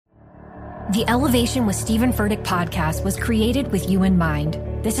The Elevation with Stephen Furtick podcast was created with you in mind.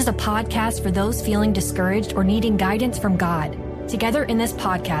 This is a podcast for those feeling discouraged or needing guidance from God. Together in this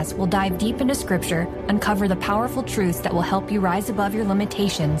podcast, we'll dive deep into Scripture, uncover the powerful truths that will help you rise above your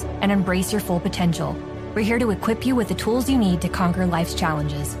limitations and embrace your full potential. We're here to equip you with the tools you need to conquer life's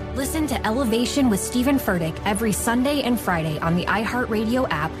challenges. Listen to Elevation with Stephen Furtick every Sunday and Friday on the iHeartRadio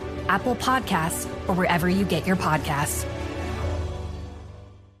app, Apple Podcasts, or wherever you get your podcasts.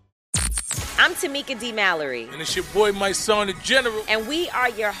 I'm Tamika D. Mallory. And it's your boy, my son, the General. And we are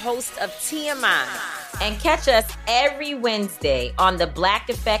your hosts of TMI. And catch us every Wednesday on the Black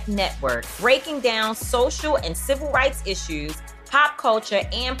Effect Network, breaking down social and civil rights issues, pop culture,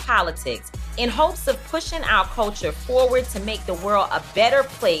 and politics in hopes of pushing our culture forward to make the world a better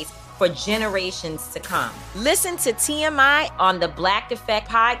place for generations to come. Listen to TMI on the Black Effect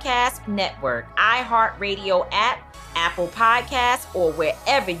Podcast Network, iHeartRadio app, Apple Podcasts, or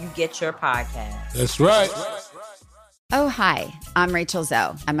wherever you get your podcasts. That's right. Oh, hi, I'm Rachel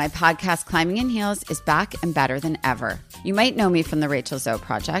Zoe, and my podcast, Climbing in Heels, is back and better than ever. You might know me from the Rachel Zoe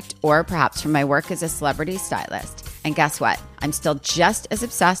Project, or perhaps from my work as a celebrity stylist. And guess what? I'm still just as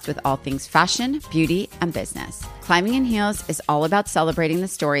obsessed with all things fashion, beauty, and business. Climbing in Heels is all about celebrating the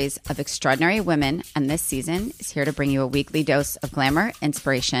stories of extraordinary women, and this season is here to bring you a weekly dose of glamour,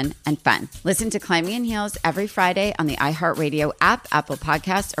 inspiration, and fun. Listen to Climbing in Heels every Friday on the iHeartRadio app, Apple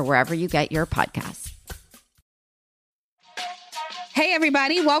Podcasts, or wherever you get your podcasts. Hey,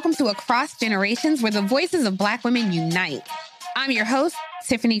 everybody. Welcome to Across Generations, where the voices of Black women unite. I'm your host,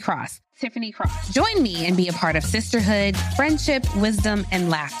 Tiffany Cross. Join me and be a part of sisterhood, friendship, wisdom, and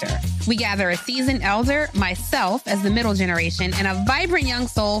laughter. We gather a seasoned elder, myself as the middle generation, and a vibrant young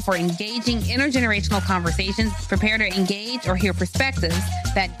soul for engaging intergenerational conversations. Prepare to engage or hear perspectives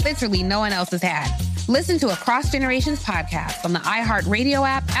that literally no one else has had. Listen to Across Generations podcast on the iHeartRadio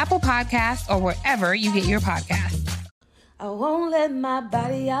app, Apple Podcasts, or wherever you get your podcasts. I won't let my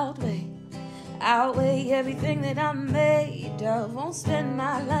body outweigh everything that I'm made of. Won't spend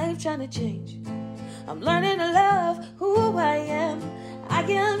my life trying to change. I'm learning to love who I am. I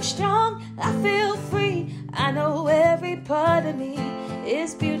am strong, I feel free. I know every part of me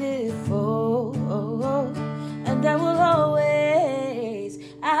is beautiful. And I will always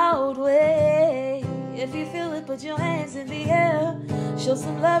outweigh. If you feel it, put your hands in the air. Show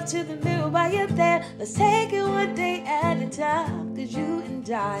some love to the mirror while you're there. Let's take it one day at a time, 'cause you and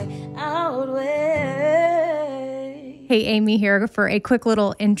I outweigh. Hey, Amy here for a quick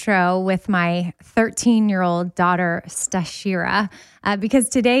little intro with my 13-year-old daughter, Stashira, because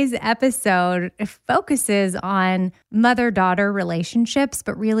today's episode focuses on mother-daughter relationships,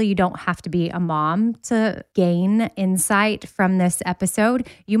 but really you don't have to be a mom to gain insight from this episode.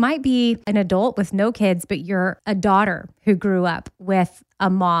 You might be an adult with no kids, but you're a daughter who grew up with a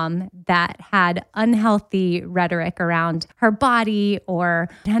mom that had unhealthy rhetoric around her body or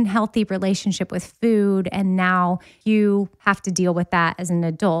an unhealthy relationship with food. And now you have to deal with that as an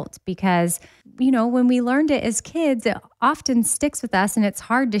adult because, you know, when we learned it as kids, it often sticks with us and it's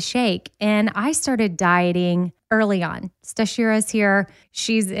hard to shake. And I started dieting early on. Stashira's here.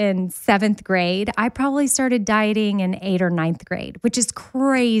 She's in 7th grade. I probably started dieting in 8th or 9th grade, which is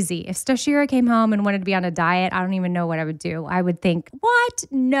crazy. If Stashira came home and wanted to be on a diet, I don't even know what I would do. I would think, what?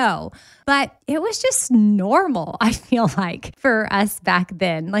 No. But it was just normal, I feel like, for us back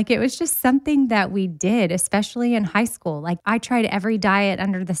then. Like it was just something that we did, especially in high school. Like I tried every diet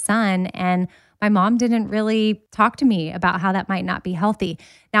under the sun and my mom didn't really talk to me about how that might not be healthy.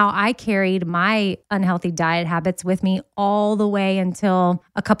 Now, I carried my unhealthy diet habits with me all the way until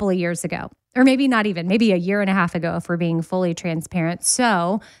a couple of years ago, or maybe not even, maybe a year and a half ago, if we're being fully transparent.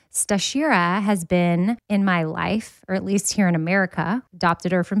 So Stashira has been in my life, or at least here in America.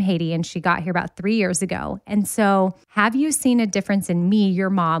 Adopted her from Haiti, and she got here about 3 years ago. And so have you seen a difference in me,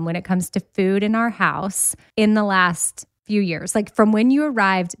 your mom, when it comes to food in our house in the last few years, like from when you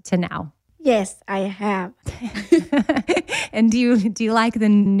arrived to now? Yes, I have. And do you like the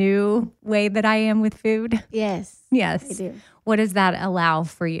new way that I am with food? Yes. Yes. I do. What does that allow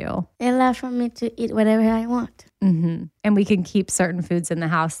for you? It allows for me to eat whatever I want. Mm-hmm. And we can keep certain foods in the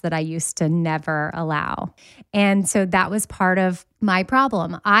house that I used to never allow. And so that was part of my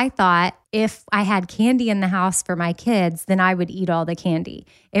problem. I thought if I had candy in the house for my kids, then I would eat all the candy.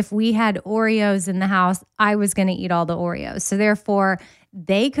 If we had Oreos in the house, I was going to eat all the Oreos. So therefore,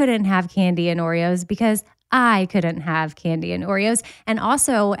 they couldn't have candy and Oreos because I couldn't have candy and Oreos. And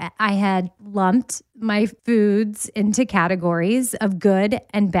also, I had lumped my foods into categories of good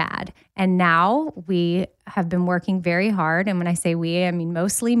and bad. And now we have been working very hard. And when I say we, I mean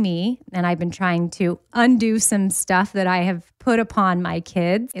mostly me. And I've been trying to undo some stuff that I have put upon my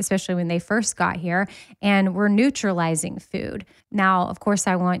kids, especially when they first got here, and we're neutralizing food. Now, of course,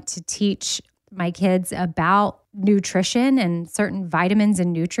 I want to teach my kids about nutrition and certain vitamins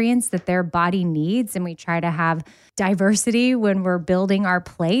and nutrients that their body needs. And we try to have diversity when we're building our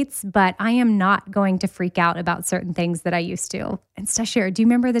plates, but I am not going to freak out about certain things that I used to. And Stashira, do you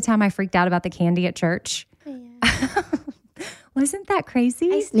remember the time I freaked out about the candy at church? Yeah. Wasn't that crazy?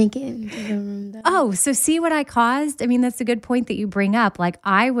 I sneak it into the room though. Oh, so see what I caused? I mean, that's a good point that you bring up. Like,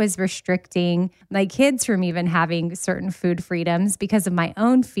 I was restricting my kids from even having certain food freedoms because of my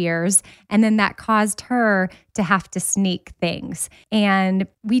own fears. And then that caused her to have to sneak things. And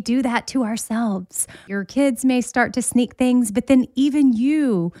we do that to ourselves. Your kids may start to sneak things, but then even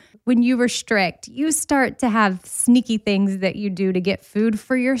you, when you restrict, you start to have sneaky things that you do to get food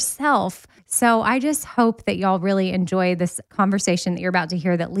for yourself. So I just hope that y'all really enjoy this conversation that you're about to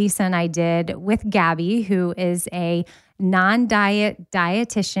hear that Lisa and I did with Gabby, who is a non-diet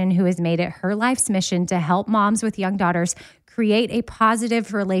dietitian who has made it her life's mission to help moms with young daughters create a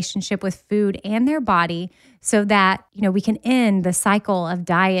positive relationship with food and their body so that, we can end the cycle of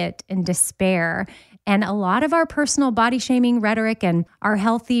diet and despair. And a lot of our personal body shaming rhetoric and our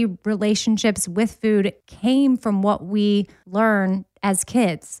healthy relationships with food came from what we learn as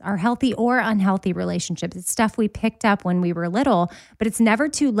kids, our healthy or unhealthy relationships. It's stuff we picked up when we were little, but it's never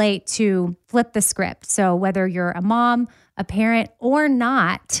too late to flip the script. So whether you're a mom, a parent, or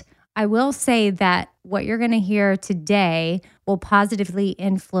not, I will say that what you're going to hear today will positively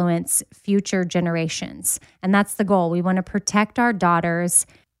influence future generations. And that's the goal. We want to protect our daughters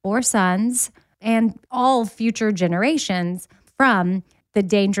or sons and all future generations from the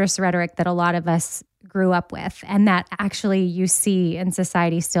dangerous rhetoric that a lot of us grew up with, and that actually you see in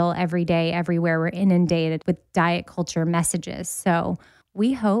society still every day, everywhere. We're inundated with diet culture messages. So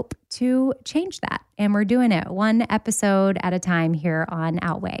we hope to change that, and we're doing it one episode at a time here on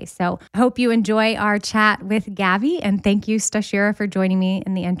Outweigh. So I hope you enjoy our chat with Gabby, and thank you, Stashira, for joining me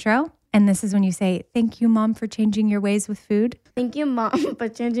in the intro. And this is when you say, thank you, Mom, for changing your ways with food. Thank you, Mom, for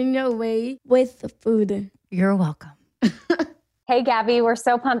changing your way with the food. You're welcome. Hey, Gabby, we're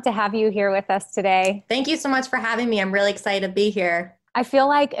so pumped to have you here with us today. Thank you so much for having me. I'm really excited to be here. I feel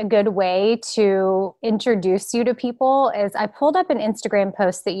like a good way to introduce you to people is I pulled up an Instagram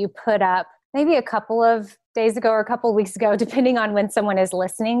post that you put up maybe a couple of days ago or a couple of weeks ago, depending on when someone is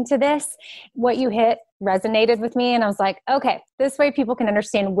listening to this. What you hit resonated with me. And I was like, okay, this way people can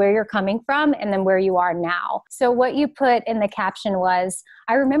understand where you're coming from and then where you are now. So what you put in the caption was,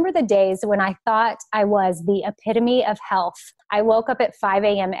 I remember the days when I thought I was the epitome of health. I woke up at 5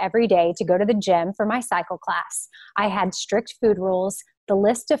 a.m. every day to go to the gym for my cycle class. I had strict food rules. The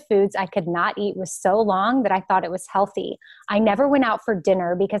list of foods I could not eat was so long that I thought it was healthy. I never went out for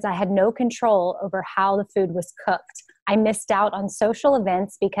dinner because I had no control over how the food was cooked. I missed out on social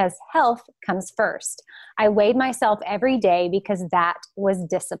events because health comes first. I weighed myself every day because that was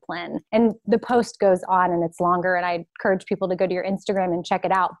discipline. And the post goes on and it's longer, and I encourage people to go to your Instagram and check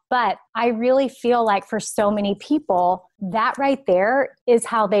it out. But I really feel like for so many people, that right there is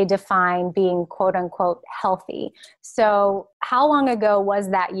how they define being quote unquote healthy. So how long ago was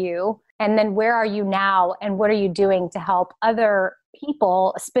that you? And then where are you now? And what are you doing to help other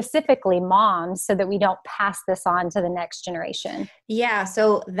people, specifically moms, so that we don't pass this on to the next generation? Yeah.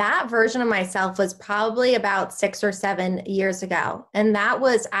 So that version of myself was probably about 6 or 7 years ago. And that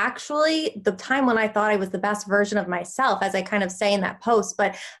was actually the time when I thought I was the best version of myself, as I kind of say in that post.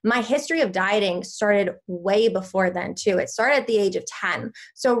 But my history of dieting started way before then too. It started at the age of 10.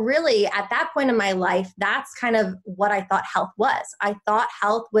 So really at that point in my life, that's kind of what I thought health was. I thought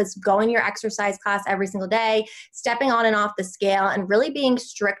health was going to your exercise class every single day, stepping on and off the scale, and really being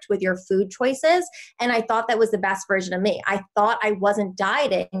strict with your food choices. And I thought that was the best version of me. I thought I wasn't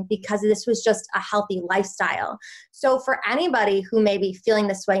dieting because this was just a healthy lifestyle. So for anybody who may be feeling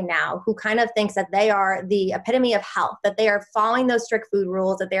this way now, who kind of thinks that they are the epitome of health, that they are following those strict food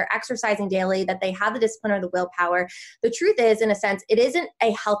rules, that they're exercising daily, that they have the discipline or the willpower, the truth is, in a sense, it isn't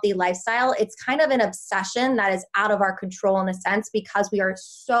a healthy lifestyle. It's kind of an obsession that is out of our control in a sense because we are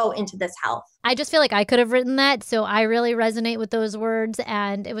so into this health. I just feel like I could have written that. So I really resonate with those words.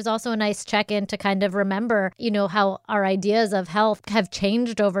 And it was also a nice check-in to kind of remember, how our ideas of health have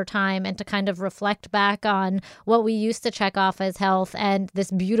changed over time, and to kind of reflect back on what we used to check off as health and this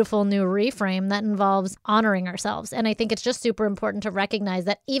beautiful new reframe that involves honoring ourselves. And I think it's just super important to recognize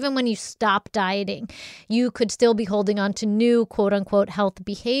that even when you stop dieting, you could still be holding on to new quote unquote health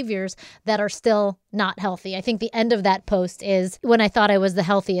behaviors that are still not healthy. I think the end of that post is, when I thought I was the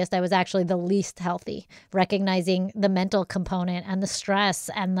healthiest, I was actually the least healthy, recognizing the mental component and the stress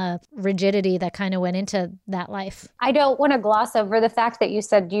and the rigidity that kind of went into that life. I don't want to gloss over the fact that you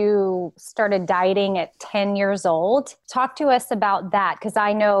said you started dieting at 10 years old. Talk to us about that, because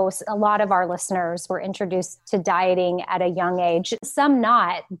I know a lot of our listeners were introduced to dieting at a young age, some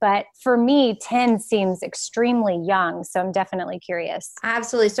not, but for me, 10 seems extremely young. So I'm definitely curious.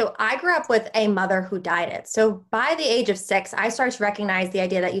 Absolutely. So I grew up with a mother who dieted. So by the age of 6, I started to recognize the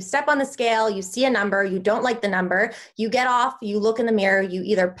idea that you step on the scale, you see a number, you don't like the number, you get off, you look in the mirror, you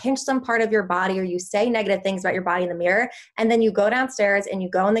either pinch some part of your body or you say negative things about your body in the mirror. And then you go downstairs and you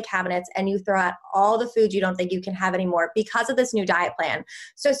go in the cabinets and you throw out all the food you don't think you can have anymore because of this new diet plan.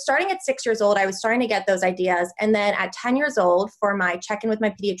 So starting at 6 years old, I was starting to get those ideas. And then at 10 years old, for my check-in with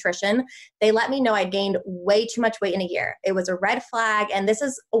my pediatrician, they let me know I'd gained way too much weight in a year. It was a red flag. And this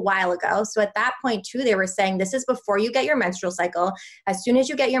is a while ago. So at that point too, they were saying, this is before you get your menstrual cycle. As soon as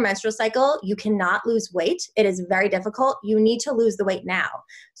you get your menstrual cycle, you cannot lose weight. It is very difficult. You need to lose the weight now.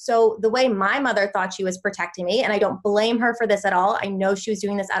 So the way my mother thought she was protecting me, and I don't blame her for this at all, I know she was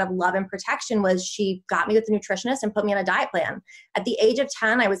doing this out of love and protection, was she got me with a nutritionist and put me on a diet plan. At the age of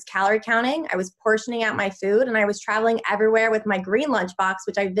 10, I was calorie counting, I was portioning out my food, and I was traveling everywhere with my green lunchbox,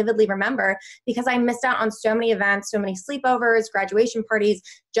 which I vividly remember because I missed out on so many events, so many sleepovers, graduation parties,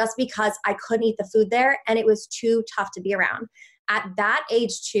 just because I couldn't eat the food there and it was too tough to be around. At that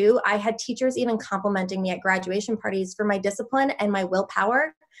age too, I had teachers even complimenting me at graduation parties for my discipline and my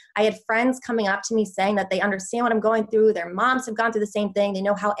willpower. I had friends coming up to me saying that they understand what I'm going through. Their moms have gone through the same thing. They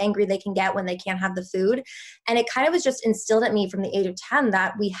know how angry they can get when they can't have the food. And it kind of was just instilled at me from the age of 10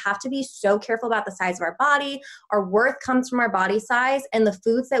 that we have to be so careful about the size of our body. Our worth comes from our body size, and the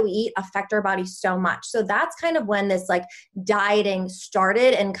foods that we eat affect our body so much. So that's kind of when this like dieting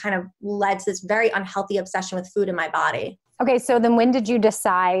started and kind of led to this very unhealthy obsession with food in my body. Okay, so then when did you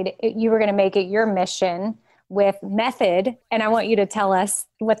decide you were going to make it your mission with METHOD? And I want you to tell us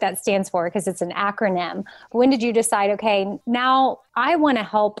what that stands for because it's an acronym. When did you decide, okay, now I want to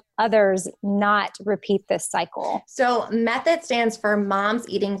help others not repeat this cycle? So METHOD stands for Moms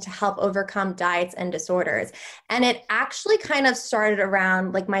Eating to Help Overcome Diets and Disorders. And it actually kind of started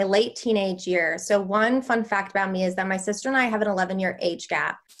around like my late teenage years. So one fun fact about me is that my sister and I have an 11-year age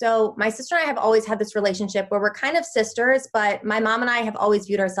gap. So my sister and I have always had this relationship where we're kind of sisters, but my mom and I have always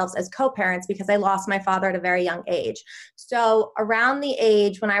viewed ourselves as co-parents because I lost my father at a very young age. So around the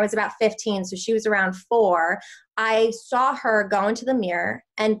age when I was about 15, so she was around 4, I saw her go into the mirror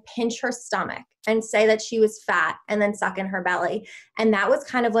and pinch her stomach and say that she was fat and then suck in her belly. And that was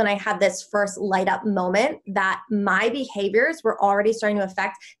kind of when I had this first light up moment that my behaviors were already starting to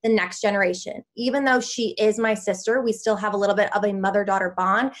affect the next generation. Even though she is my sister, we still have a little bit of a mother-daughter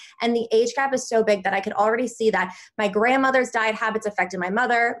bond. And the age gap is so big that I could already see that my grandmother's diet habits affected my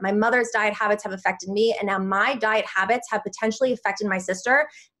mother's diet habits have affected me, and now my diet habits have potentially affected my sister.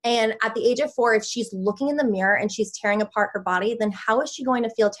 And at the age of 4, if she's looking in the mirror and she's tearing apart her body, then how is she going to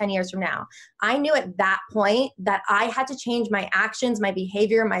feel 10 years from now? I knew at that point that I had to change my actions, my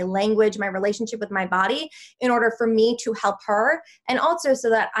behavior, my language, my relationship with my body in order for me to help her. And also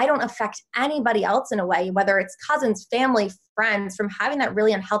so that I don't affect anybody else in a way, whether it's cousins, family, friends, from having that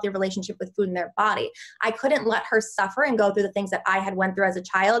really unhealthy relationship with food in their body. I couldn't let her suffer and go through the things that I had went through as a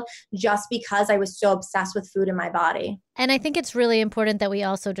child just because I was so obsessed with food in my body. And I think it's really important that we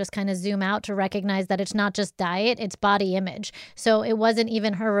also just kind of zoom out to recognize that it's not just diet, it's body image. So it wasn't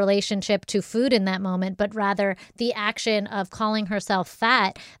even her relationship to food in that moment, but rather the action of calling herself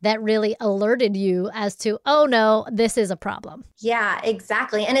fat that really alerted you as to, oh no, this is a problem. Yeah,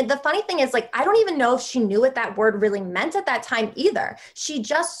 exactly. And the funny thing is, like, I don't even know if she knew what that word really meant at that time either. She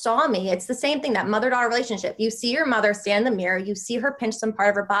just saw me. It's the same thing, that mother-daughter relationship. You see your mother stand in the mirror, you see her pinch some part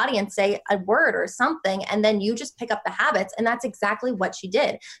of her body and say a word or something, and then you just pick up the habits. And that's exactly what she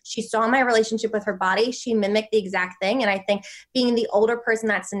did. She saw my relationship with her body. She mimicked the exact thing. And I think being the older person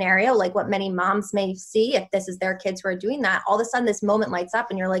in that scenario, like what many moms may see if this is their kids who are doing that, all of a sudden this moment lights up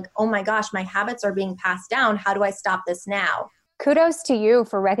and you're like, oh my gosh, my habits are being passed down. How do I stop this now? Kudos to you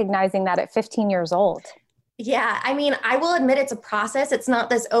for recognizing that at 15 years old. Yeah, I mean, I will admit it's a process. It's not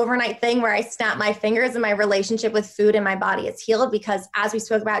this overnight thing where I snap my fingers and my relationship with food and my body is healed, because as we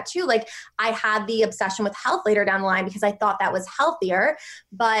spoke about too, like I had the obsession with health later down the line because I thought that was healthier,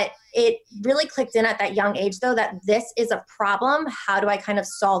 but it really clicked in at that young age though, that this is a problem. How do I kind of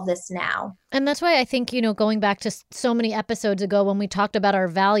solve this now? And that's why I think, going back to so many episodes ago when we talked about our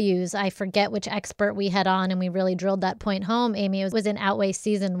values, I forget which expert we had on and we really drilled that point home, Amy. It was in Outweigh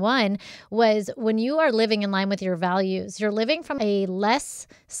Season 1, was when you are living in in line with your values. You're living from a less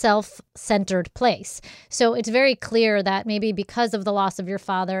self-centered place. So it's very clear that maybe because of the loss of your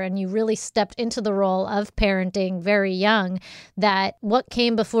father and you really stepped into the role of parenting very young, that what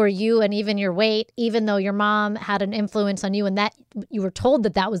came before you and even your weight, even though your mom had an influence on you and that you were told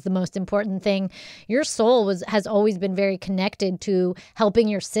that that was the most important thing, your soul has always been very connected to helping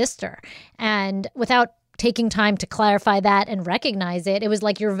your sister. And without taking time to clarify that and recognize it, it was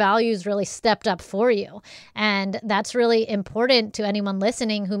like your values really stepped up for you. And that's really important to anyone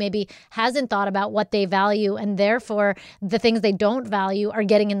listening who maybe hasn't thought about what they value, and therefore the things they don't value are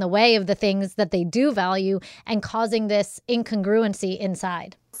getting in the way of the things that they do value and causing this incongruency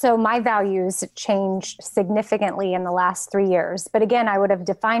inside. So my values changed significantly in the last 3 years. But again, I would have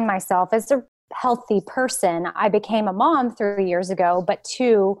defined myself as a healthy person. I became a mom 3 years ago, but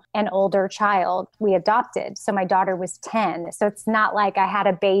to an older child we adopted. So my daughter was 10. So it's not like I had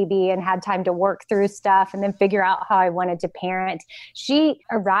a baby and had time to work through stuff and then figure out how I wanted to parent. She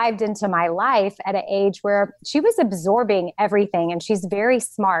arrived into my life at an age where she was absorbing everything, and she's very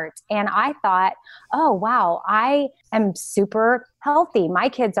smart. And I thought, oh, wow, I am super healthy. My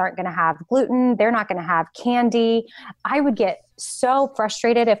kids aren't going to have gluten. They're not going to have candy. I would get so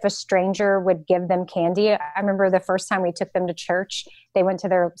frustrated if a stranger would give them candy. I remember the first time we took them to church, they went to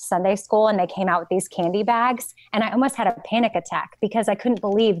their Sunday school and they came out with these candy bags. And I almost had a panic attack because I couldn't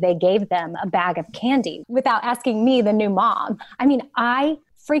believe they gave them a bag of candy without asking me, the new mom. I mean, I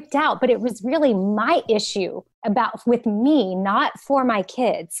freaked out, but it was really my issue with me, not for my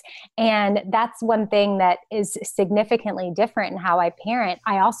kids. And that's one thing that is significantly different in how I parent.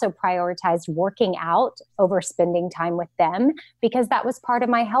 I also prioritized working out over spending time with them because that was part of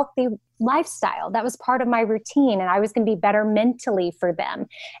my healthy lifestyle. That was part of my routine, and I was going to be better mentally for them.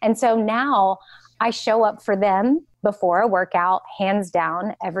 And so now I show up for them before a workout, hands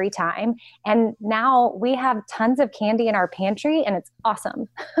down, every time. And now we have tons of candy in our pantry, and it's awesome.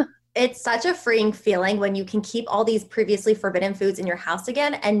 It's such a freeing feeling when you can keep all these previously forbidden foods in your house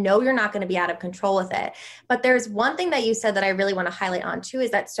again and know you're not going to be out of control with it. But there's one thing that you said that I really want to highlight on too,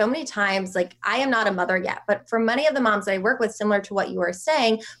 is that so many times, like, I am not a mother yet, but for many of the moms that I work with, similar to what you were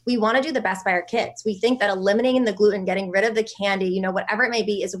saying, we want to do the best by our kids. We think that eliminating the gluten, getting rid of the candy, whatever it may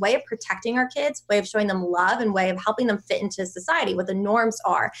be, is a way of protecting our kids, way of showing them love, and way of helping them fit into society, what the norms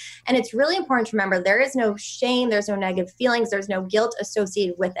are. And it's really important to remember there is no shame, there's no negative feelings, there's no guilt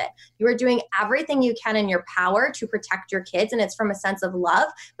associated with it. You are doing everything you can in your power to protect your kids, and it's from a sense of love.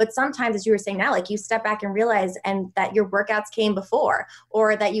 But sometimes, as you were saying now, like, you step back and realize that your workouts came before,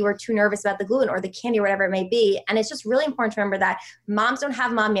 or that you were too nervous about the gluten or the candy or whatever it may be. And it's just really important to remember that moms don't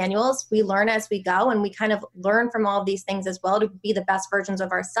have mom manuals. We learn as we go, and we kind of learn from all of these things as well to be the best versions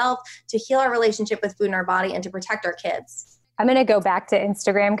of ourselves, to heal our relationship with food in our body, and to protect our kids. I'm going to go back to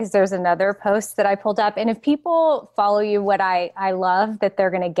Instagram because there's another post that I pulled up. And if people follow you, what I love that they're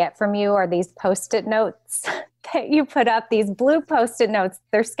going to get from you are these Post-it notes that you put up, these blue Post-it notes.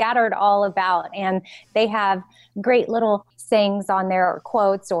 They're scattered all about, and they have great little sayings on there, or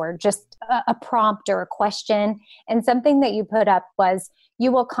quotes, or just a prompt or a question. And something that you put up was,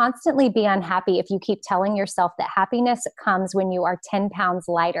 you will constantly be unhappy if you keep telling yourself that happiness comes when you are 10 pounds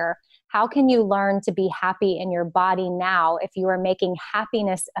lighter. How can you learn to be happy in your body now if you are making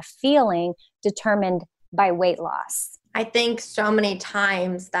happiness a feeling determined by weight loss? I think so many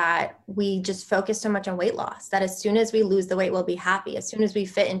times that we just focus so much on weight loss that as soon as we lose the weight, we'll be happy. As soon as we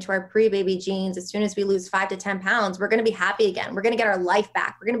fit into our pre-baby jeans, as soon as we lose 5 to 10 pounds, we're going to be happy again. We're going to get our life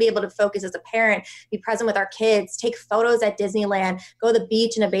back. We're going to be able to focus as a parent, be present with our kids, take photos at Disneyland, go to the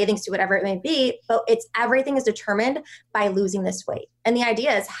beach in a bathing suit, whatever it may be. But everything is determined by losing this weight. And the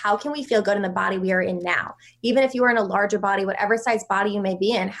idea is, how can we feel good in the body we are in now? Even if you are in a larger body, whatever size body you may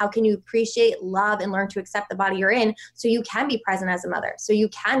be in, how can you appreciate, love, and learn to accept the body you're in so you can be present as a mother, so you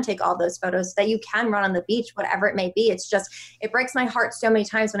can take all those photos, so that you can run on the beach, whatever it may be. It breaks my heart so many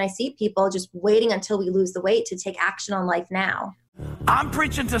times when I see people just waiting until we lose the weight to take action on life now. I'm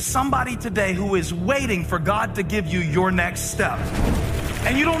preaching to somebody today who is waiting for God to give you your next step,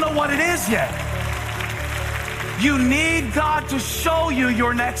 and you don't know what it is yet. You need God to show you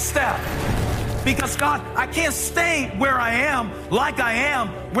your next step. Because God, I can't stay where I am, like I am,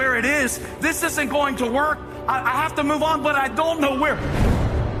 where it is. This isn't going to work. I have to move on, but I don't know where.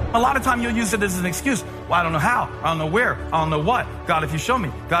 A lot of time you'll use it as an excuse. Well, I don't know how. I don't know where. I don't know what. God, if you show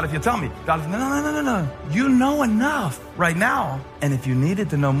me. God, if you tell me. God, if... No. You know enough right now. And if you needed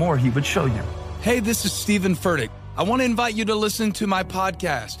to know more, he would show you. Hey, this is Stephen Furtick. I want to invite you to listen to my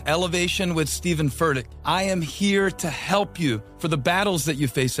podcast, Elevation with Stephen Furtick. I am here to help you for the battles that you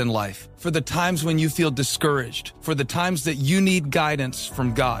face in life, for the times when you feel discouraged, for the times that you need guidance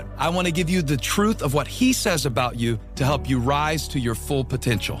from God. I want to give you the truth of what He says about you to help you rise to your full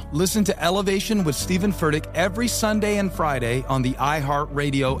potential. Listen to Elevation with Stephen Furtick every Sunday and Friday on the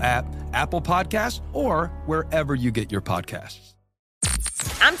iHeartRadio app, Apple Podcasts, or wherever you get your podcasts.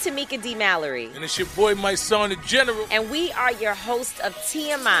 I'm Tamika D. Mallory. And it's your boy, my son, the General. And we are your hosts of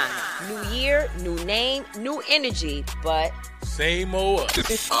TMI. New year, new name, new energy, but same old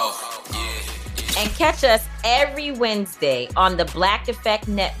us. Oh, yeah. And catch us every Wednesday on the Black Effect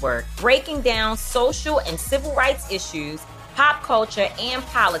Network, breaking down social and civil rights issues, pop culture, and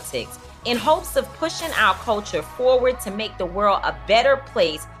politics in hopes of pushing our culture forward to make the world a better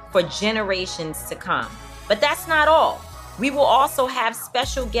place for generations to come. But that's not all. We will also have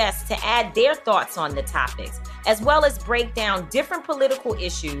special guests to add their thoughts on the topics, as well as break down different political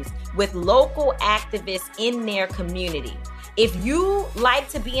issues with local activists in their community. If you like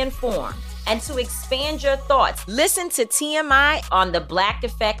to be informed and to expand your thoughts, listen to TMI on the Black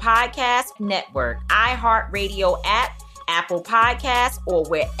Effect Podcast Network, iHeartRadio app, Apple Podcasts, or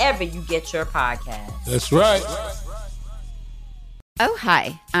wherever you get your podcasts. That's right. Oh,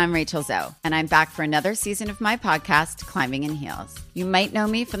 hi, I'm Rachel Zoe, and I'm back for another season of my podcast, Climbing in Heels. You might know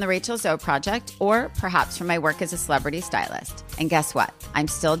me from the Rachel Zoe Project, or perhaps from my work as a celebrity stylist. And guess what? I'm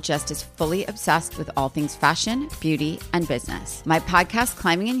still just as fully obsessed with all things fashion, beauty, and business. My podcast,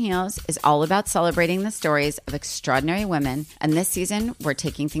 Climbing in Heels, is all about celebrating the stories of extraordinary women, and this season, we're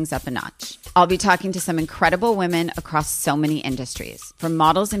taking things up a notch. I'll be talking to some incredible women across so many industries, from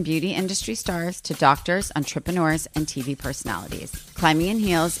models and beauty industry stars to doctors, entrepreneurs, and TV personalities. Climbing in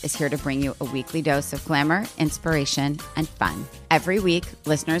Heels is here to bring you a weekly dose of glamour, inspiration, and fun. Every week,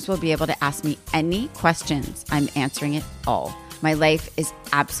 listeners will be able to ask me any questions. I'm answering it all. My life is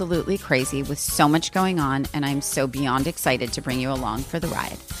absolutely crazy with so much going on, and I'm so beyond excited to bring you along for the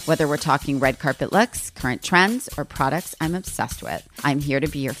ride. Whether we're talking red carpet looks, current trends, or products I'm obsessed with, I'm here to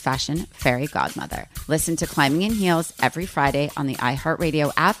be your fashion fairy godmother. Listen to Climbing in Heels every Friday on the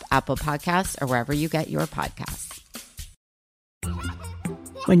iHeartRadio app, Apple Podcasts, or wherever you get your podcasts.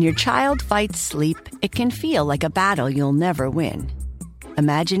 When your child fights sleep, it can feel like a battle you'll never win.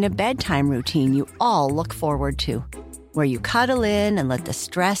 Imagine a bedtime routine you all look forward to, where you cuddle in and let the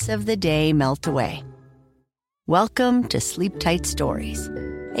stress of the day melt away. Welcome to Sleep Tight Stories,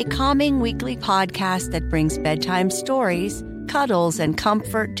 a calming weekly podcast that brings bedtime stories, cuddles, and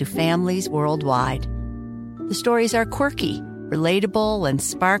comfort to families worldwide. The stories are quirky, relatable, and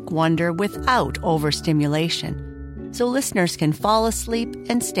spark wonder without overstimulation, so listeners can fall asleep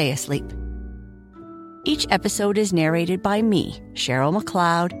and stay asleep. Each episode is narrated by me, Cheryl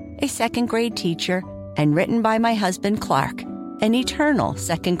McLeod, a second-grade teacher, and written by my husband, Clark, an eternal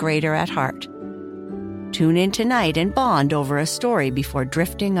second grader at heart. Tune in tonight and bond over a story before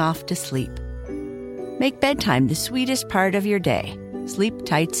drifting off to sleep. Make bedtime the sweetest part of your day. Sleep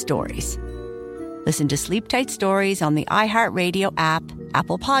Tight Stories. Listen to Sleep Tight Stories on the iHeartRadio app,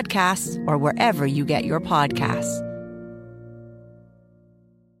 Apple Podcasts, or wherever you get your podcasts.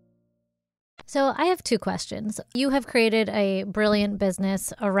 So I have two questions. You have created a brilliant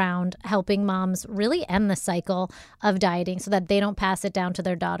business around helping moms really end the cycle of dieting so that they don't pass it down to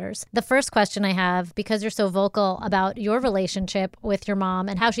their daughters. The first question I have, because you're so vocal about your relationship with your mom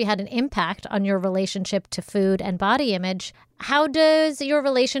and how she had an impact on your relationship to food and body image, how does your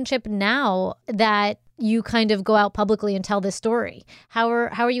relationship now that you kind of go out publicly and tell this story? How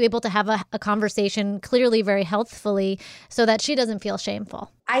are you able to have a conversation clearly very healthfully so that she doesn't feel shameful?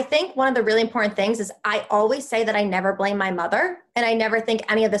 I think one of the really important things is I always say that I never blame my mother, and I never think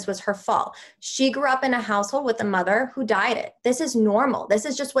any of this was her fault. She grew up in a household with a mother who dieted. This is normal. This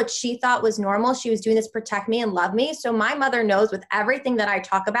is just what she thought was normal. She was doing this to protect me and love me. So my mother knows with everything that I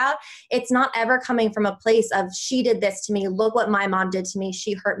talk about, it's not ever coming from a place of she did this to me. Look what my mom did to me.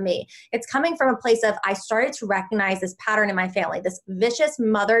 She hurt me. It's coming from a place of I started to recognize this pattern in my family, this vicious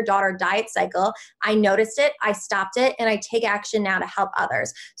mother-daughter diet cycle. I noticed it, I stopped it, and I take action now to help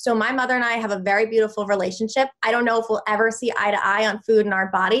others. So my mother and I have a very beautiful relationship. I don't know if we'll ever see eye to eye on food in our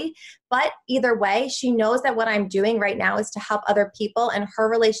body, but either way, she knows that what I'm doing right now is to help other people, and her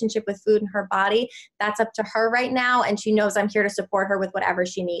relationship with food and her body, that's up to her right now. And she knows I'm here to support her with whatever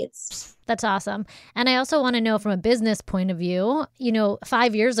she needs. That's awesome. And I also want to know from a business point of view,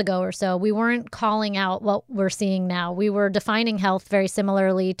 5 years ago or so, we weren't calling out what we're seeing now. We were defining health very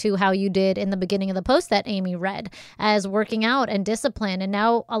similarly to how you did in the beginning of the post that Amy read, as working out and discipline. And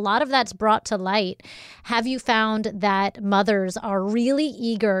now a lot of that's brought to light. Have you found that mothers are really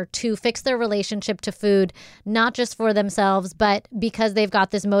eager to fix their relationship to food, not just for themselves, but because they've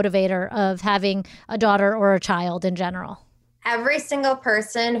got this motivator of having a daughter or a child in general? Every single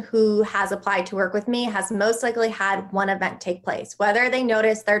person who has applied to work with me has most likely had one event take place, whether they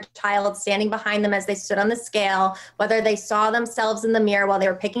noticed their child standing behind them as they stood on the scale, whether they saw themselves in the mirror while they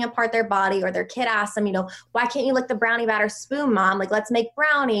were picking apart their body, or their kid asked them, why can't you lick the brownie batter spoon, Mom? Like, let's make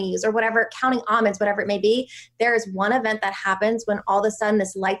brownies, or whatever, counting almonds, whatever it may be. There is one event that happens when all of a sudden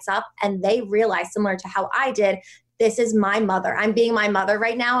this lights up and they realize, similar to how I did, this is my mother. I'm being my mother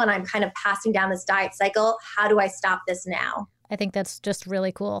right now, and I'm kind of passing down this diet cycle. How do I stop this now? I think that's just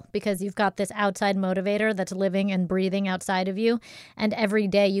really cool because you've got this outside motivator that's living and breathing outside of you. And every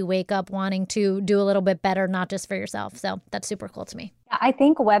day you wake up wanting to do a little bit better, not just for yourself. So that's super cool to me. I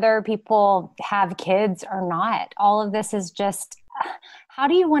think whether people have kids or not, all of this is just, how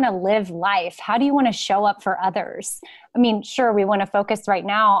do you want to live life? How do you want to show up for others? I mean, sure, we want to focus right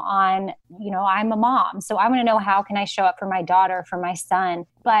now on, I'm a mom, so I want to know, how can I show up for my daughter, for my son?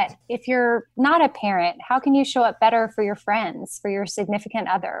 But if you're not a parent, how can you show up better for your friends, for your significant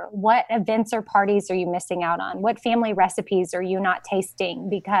other? What events or parties are you missing out on? What family recipes are you not tasting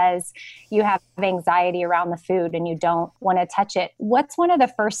because you have anxiety around the food and you don't want to touch it? What's one of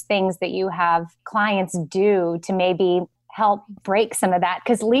the first things that you have clients do to maybe help break some of that?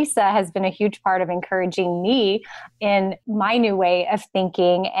 Because Lisa has been a huge part of encouraging me in my new way of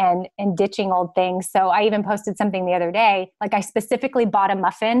thinking and ditching old things. So I even posted something the other day, like I specifically bought a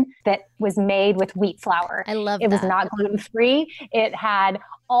muffin that was made with wheat flour. I love it. It was not gluten-free. It had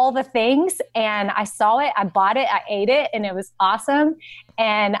all the things, and I saw it, I bought it, I ate it, and it was awesome.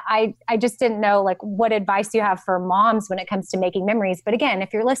 And I just didn't know, like, what advice do you have for moms when it comes to making memories? But again,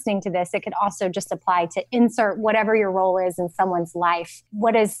 if you're listening to this, it could also just apply to insert whatever your role is in someone's life.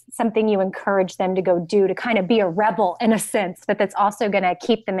 What is something you encourage them to go do to kind of be a rebel in a sense, but that's also going to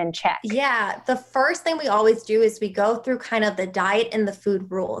keep them in check? Yeah. The first thing we always do is we go through kind of the diet and the food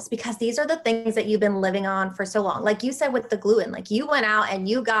rules, because these are the things that you've been living on for so long. Like you said with the gluten, like you went out and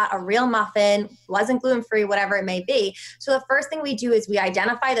you got a real muffin, wasn't gluten-free, whatever it may be. So the first thing we do is we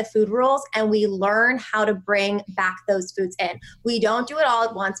identify the food rules and we learn how to bring back those foods in. We don't do it all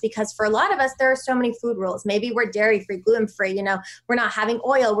at once, because for a lot of us, there are so many food rules. Maybe we're dairy-free, gluten-free, we're not having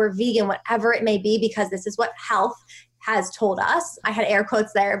oil, we're vegan, whatever it may be, because this is what health has told us. I had air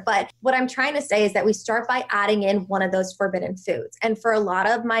quotes there, but what I'm trying to say is that we start by adding in one of those forbidden foods. And for a lot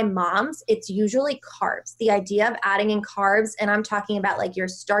of my moms, it's usually carbs. The idea of adding in carbs, and I'm talking about like your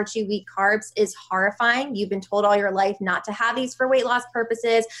starchy wheat carbs, is horrifying. You've been told all your life not to have these for weight loss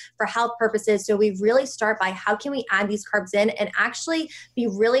purposes, for health purposes. So we really start by how can we add these carbs in and actually be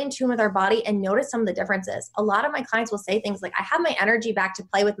really in tune with our body and notice some of the differences. A lot of my clients will say things like, I have my energy back to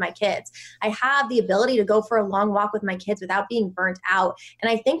play with my kids. I have the ability to go for a long walk with my kids without being burnt out. And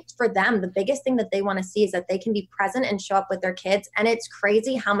I think for them, the biggest thing that they want to see is that they can be present and show up with their kids. And it's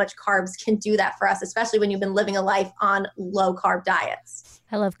crazy how much carbs can do that for us, especially when you've been living a life on low carb diets.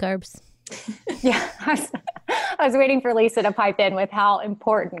 I love carbs. Yeah. I was waiting for Lisa to pipe in with how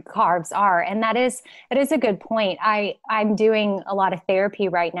important carbs are. And that is a good point. I'm doing a lot of therapy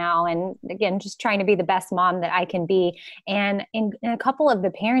right now. And again, just trying to be the best mom that I can be. And in a couple of the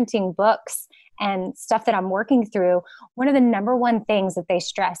parenting books and stuff that I'm working through, one of the number one things that they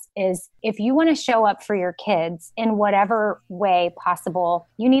stress is if you want to show up for your kids in whatever way possible,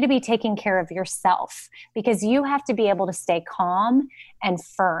 you need to be taking care of yourself, because you have to be able to stay calm and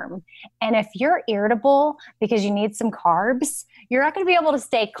firm. And if you're irritable because you need some carbs, you're not going to be able to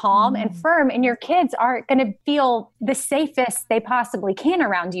stay calm and firm, and your kids aren't going to feel the safest they possibly can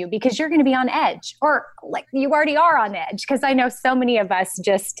around you, because you're going to be on edge, or like you already are on edge. Because I know so many of us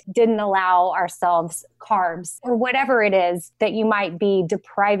just didn't allow ourselves carbs or whatever it is that you might be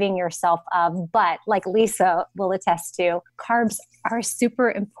depriving yourself of. But like Lisa will attest to, carbs are a super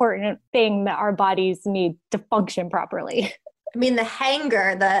important thing that our bodies need to function properly. I mean, the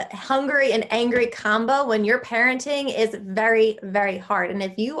hungry and angry combo when you're parenting is very, very hard. And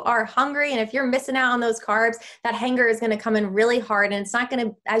if you are hungry and if you're missing out on those carbs, that hanger is going to come in really hard. And it's not going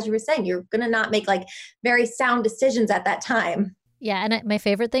to, as you were saying, you're going to not make like very sound decisions at that time. Yeah, and my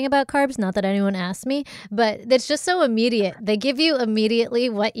favorite thing about carbs, not that anyone asked me, but it's just so immediate. They give you immediately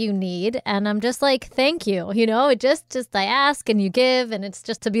what you need, and I'm just like, thank you. It just I ask and you give, and it's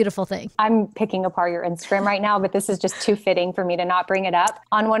just a beautiful thing. I'm picking apart your Instagram right now, but this is just too fitting for me to not bring it up.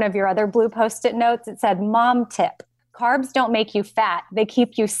 On one of your other blue Post-it notes, it said, Mom tip. Carbs don't make you fat. They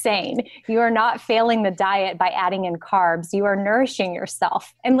keep you sane. You are not failing the diet by adding in carbs. You are nourishing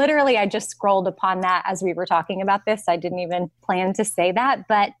yourself. And literally, I just scrolled upon that as we were talking about this. I didn't even plan to say that,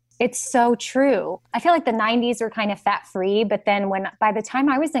 but It's so true. I feel like the 90s were kind of fat-free, but then by the time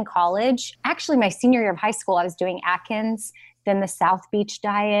I was in college, actually my senior year of high school, I was doing Atkins, then the South Beach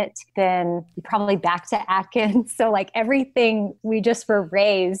diet, then probably back to Atkins. So like everything, we just were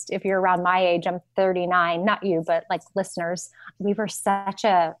raised, if you're around my age, I'm 39, not you, but like listeners, we were such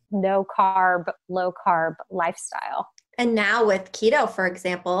a no carb, low carb lifestyle. And now with keto, for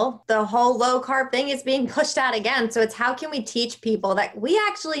example, the whole low carb thing is being pushed out again. So it's how can we teach people that we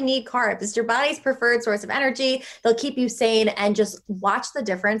actually need carbs? It's your body's preferred source of energy. They'll keep you sane, and just watch the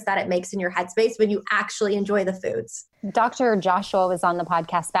difference that it makes in your headspace when you actually enjoy the foods. Dr. Joshua was on the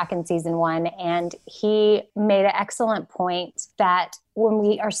podcast back in season 1, and he made an excellent point that when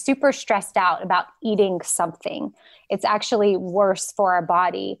we are super stressed out about eating something, it's actually worse for our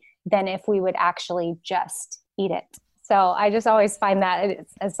body than if we would actually just eat it. So I just always find that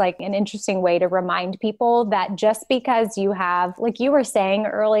it's like an interesting way to remind people that just because you have, like you were saying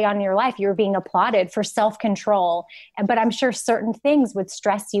early on in your life, you were being applauded for self-control, but I'm sure certain things would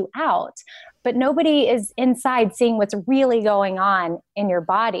stress you out. But nobody is inside seeing what's really going on in your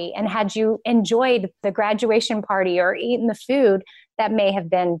body. And had you enjoyed the graduation party or eaten the food, that may have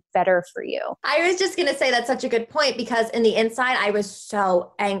been better for you. I was just going to say that's such a good point, because in the inside, I was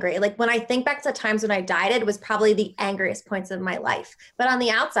so angry. Like when I think back to times when I dieted, was probably the angriest points of my life. But on the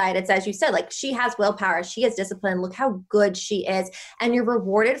outside, it's as you said, like she has willpower, she has discipline, look how good she is. And you're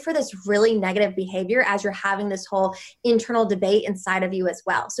rewarded for this really negative behavior as you're having this whole internal debate inside of you as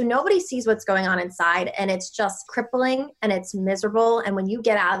well. So nobody sees what's going on inside, and it's just crippling and it's miserable. And when you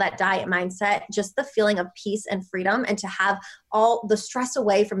get out of that diet mindset, just the feeling of peace and freedom, and to have all the stress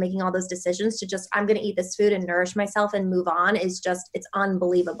away from making all those decisions to just, I'm going to eat this food and nourish myself and move on, is just, it's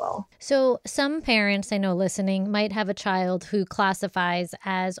unbelievable. So some parents I know listening might have a child who classifies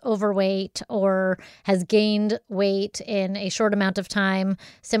as overweight or has gained weight in a short amount of time,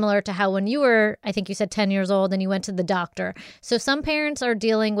 similar to how when you were, I think you said 10 years old and you went to the doctor. So some parents are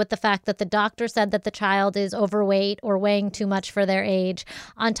dealing with the fact that the doctor said that the child is overweight or weighing too much for their age,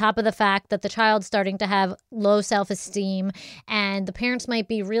 on top of the fact that the child's starting to have low self-esteem. And the parents might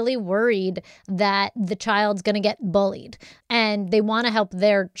be really worried that the child's going to get bullied, and they want to help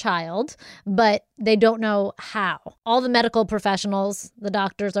their child, but they don't know how. All the medical professionals, the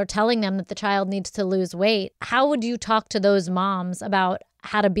doctors, are telling them that the child needs to lose weight. How would you talk to those moms about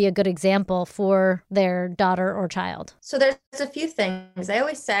how to be a good example for their daughter or child? So there's a few things. I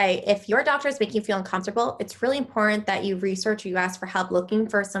always say, if your doctor is making you feel uncomfortable, it's really important that you research or you ask for help looking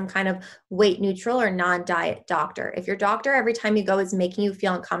for some kind of weight neutral or non-diet doctor. If your doctor every time you go is making you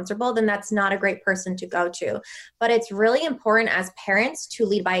feel uncomfortable, then that's not a great person to go to. But it's really important as parents to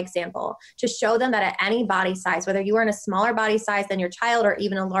lead by example, to show them that at any body size, whether you are in a smaller body size than your child or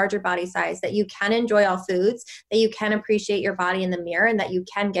even a larger body size, that you can enjoy all foods, that you can appreciate your body in the mirror, and that you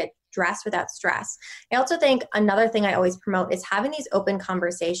can get dressed without stress. I also think another thing I always promote is having these open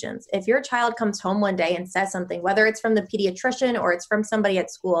conversations. If your child comes home one day and says something, whether it's from the pediatrician or it's from somebody at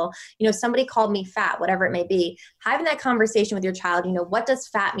school, somebody called me fat, whatever it may be, having that conversation with your child, what does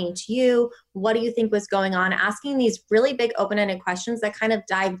fat mean to you? What do you think was going on? Asking these really big open-ended questions that kind of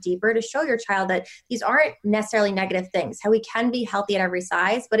dive deeper to show your child that these aren't necessarily negative things, how we can be healthy at every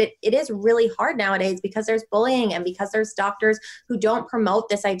size, but it is really hard nowadays because there's bullying and because there's doctors who don't promote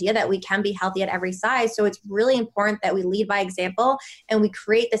this idea that we can be healthy at every size. So it's really important that we lead by example and we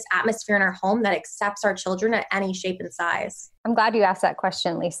create this atmosphere in our home that accepts our children at any shape and size. I'm glad you asked that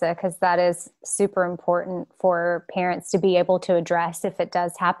question, Lisa, because that is super important for parents to be able to address if it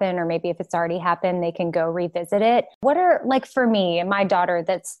does happen, or maybe if it's already happened, they can go revisit it. What are, like for me and my daughter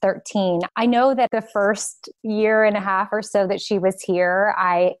that's 13, I know that the first year and a half or so that she was here,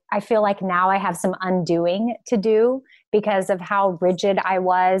 I feel like now I have some undoing to do because of how rigid I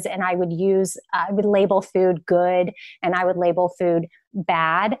was. And I would label food good and I would label food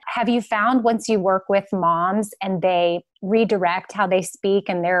bad. Have you found once you work with moms and they redirect how they speak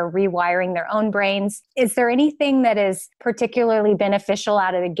and they're rewiring their own brains, is there anything that is particularly beneficial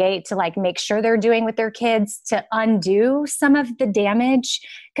out of the gate to make sure they're doing with their kids to undo some of the damage?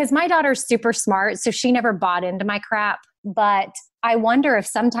 Because my daughter's super smart, so she never bought into my crap. But I wonder if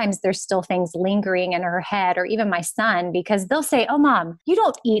sometimes there's still things lingering in her head, or even my son, because they'll say, "Oh, Mom, you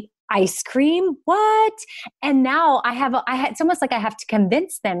don't eat ice cream." What? And now it's almost like I have to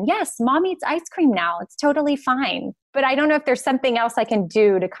convince them, yes, Mom eats ice cream now. It's totally fine. but I don't know if there's something else I can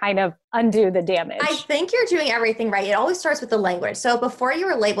do to kind of undo the damage. I think you're doing everything right. It always starts with the language. So before you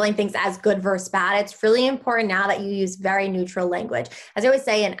were labeling things as good versus bad, it's really important now that you use very neutral language. As I always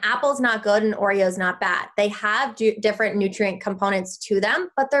say, an apple's not good and Oreo's not bad. They have different nutrient components to them,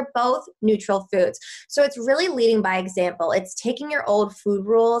 but they're both neutral foods. So it's really leading by example. It's taking your old food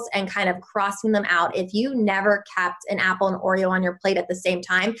rules and kind of crossing them out. If you never kept an apple and Oreo on your plate at the same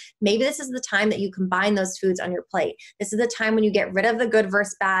time, maybe this is the time that you combine those foods on your plate. This is the time when you get rid of the good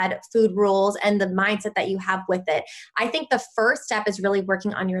versus bad food rules and the mindset that you have with it. I think the first step is really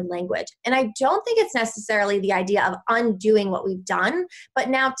working on your language. And I don't think it's necessarily the idea of undoing what we've done, but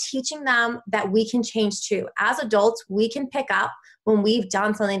now teaching them that we can change too. As adults, we can pick up when we've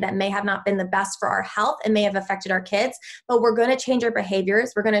done something that may have not been the best for our health and may have affected our kids, but we're going to change our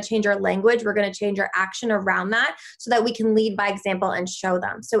behaviors. We're going to change our language. We're going to change our action around that so that we can lead by example and show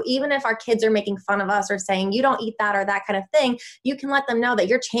them. So even if our kids are making fun of us or saying, you don't eat that or that kind of thing, you can let them know that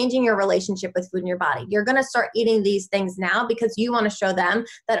you're changing your relationship with food in your body. You're going to start eating these things now because you want to show them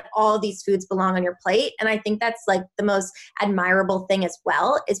that all these foods belong on your plate. And I think that's like the most admirable thing as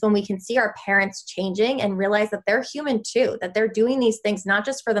well, is when we can see our parents changing and realize that they're human too, that they're doing these things not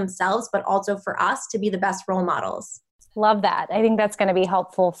just for themselves, but also for us to be the best role models. Love that. I think that's going to be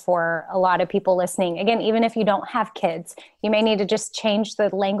helpful for a lot of people listening. Again, even if you don't have kids, you may need to just change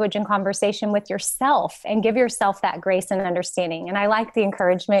the language and conversation with yourself and give yourself that grace and understanding. And I like the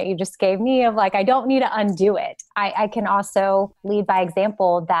encouragement you just gave me of like, I don't need to undo it. I can also lead by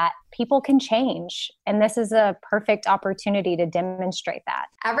example that people can change. And this is a perfect opportunity to demonstrate that.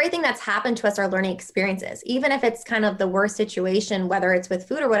 Everything that's happened to us are learning experiences. Even if it's kind of the worst situation, whether it's with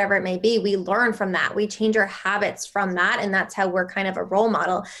food or whatever it may be, we learn from that. We change our habits from that. And that's how we're kind of a role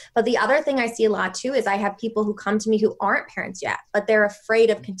model. But the other thing I see a lot too is I have people who come to me who aren't parents yet, but they're afraid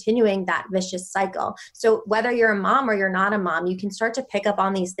of continuing that vicious cycle. So whether you're a mom or you're not a mom, you can start to pick up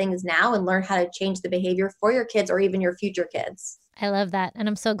on these things now and learn how to change the behavior for your kids or even your future kids. I love that. And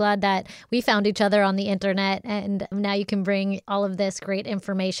I'm so glad that we found each other on the internet. And now you can bring all of this great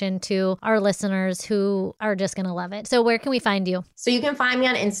information to our listeners who are just going to love it. So where can we find you? So you can find me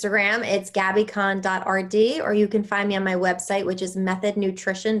on Instagram. It's gabbykahn.rd, or you can find me on my website, which is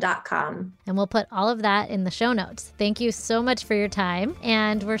methodnutrition.com. And we'll put all of that in the show notes. Thank you so much for your time.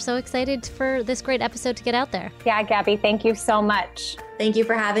 And we're so excited for this great episode to get out there. Yeah, Gabby, thank you so much. Thank you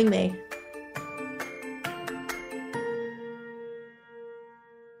for having me.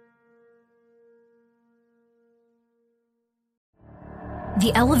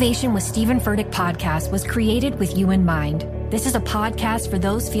 The Elevation with Stephen Furtick podcast was created with you in mind. This is a podcast for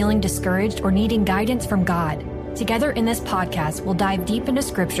those feeling discouraged or needing guidance from God. Together in this podcast, we'll dive deep into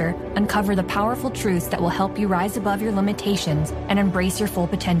scripture, uncover the powerful truths that will help you rise above your limitations and embrace your full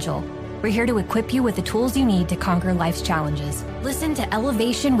potential. We're here to equip you with the tools you need to conquer life's challenges. Listen to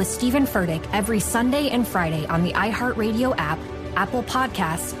Elevation with Stephen Furtick every Sunday and Friday on the iHeartRadio app, Apple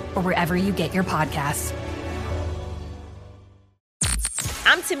Podcasts, or wherever you get your podcasts.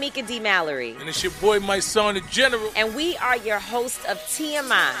 I'm Tamika D. Mallory. And it's your boy, my son, the General. And we are your hosts of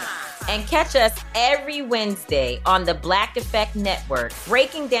TMI. And catch us every Wednesday on the Black Effect Network,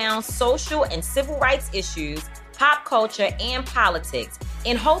 breaking down social and civil rights issues, pop culture, and politics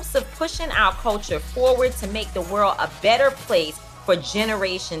in hopes of pushing our culture forward to make the world a better place for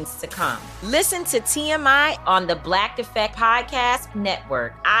generations to come. Listen to TMI on the Black Effect Podcast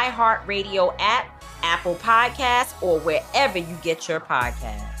Network, iHeartRadio app, Apple Podcasts, or wherever you get your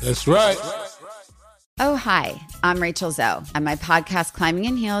podcasts. That's right. Oh, hi, I'm Rachel Zoe, and my podcast, Climbing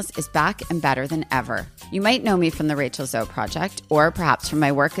in Heels, is back and better than ever. You might know me from the Rachel Zoe Project, or perhaps from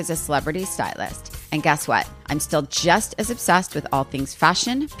my work as a celebrity stylist. And guess what? I'm still just as obsessed with all things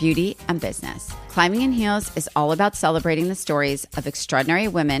fashion, beauty, and business. Climbing in Heels is all about celebrating the stories of extraordinary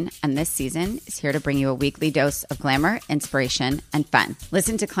women, and this season is here to bring you a weekly dose of glamour, inspiration, and fun.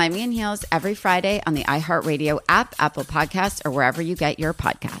 Listen to Climbing in Heels every Friday on the iHeartRadio app, Apple Podcasts, or wherever you get your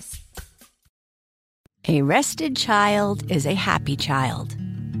podcasts. A rested child is a happy child.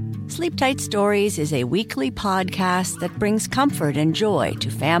 Sleep Tight Stories is a weekly podcast that brings comfort and joy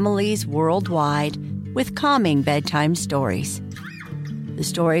to families worldwide with calming bedtime stories. The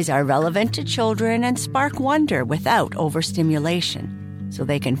stories are relevant to children and spark wonder without overstimulation, so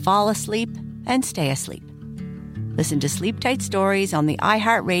they can fall asleep and stay asleep. Listen to Sleep Tight Stories on the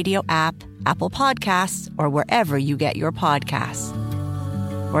iHeartRadio app, Apple Podcasts, or wherever you get your podcasts.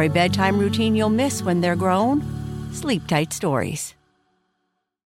 For a bedtime routine you'll miss when they're grown, Sleep Tight Stories.